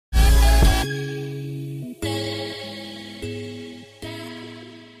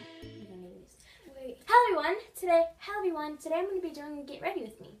Today I'm going to be doing Get Ready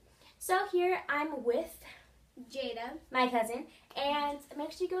With Me. So here I'm with Jada, my cousin, and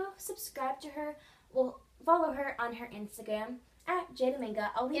make sure you go subscribe to her. Well, follow her on her Instagram at Jada Minga.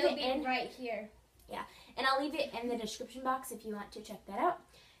 I'll leave it'll it be in right here. Yeah, and I'll leave it in the description box if you want to check that out.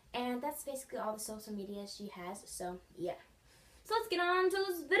 And that's basically all the social media she has. So yeah. So let's get on to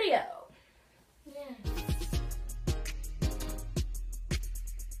this video. Yeah.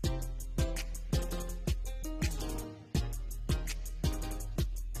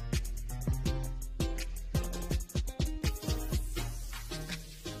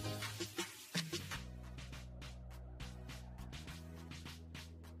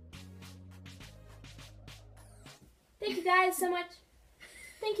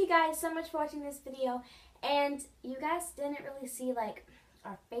 Thank you guys so much for watching this video. And you guys didn't really see like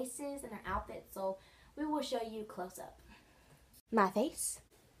our faces and our outfits, so we will show you close up. My face.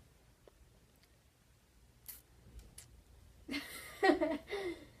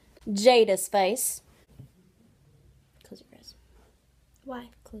 Jada's face. Close your eyes. Why?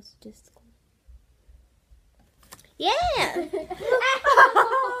 Close, just close. Yeah!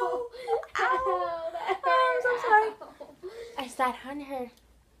 Ow! Ow! I'm so sorry. I sat on her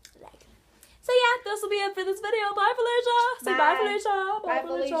leg. So yeah, this will be it for this video. Bye, Felicia. Say bye, Felicia. Bye,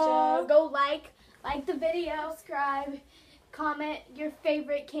 Felicia. Go like the video, subscribe, comment your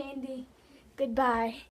favorite candy. Goodbye.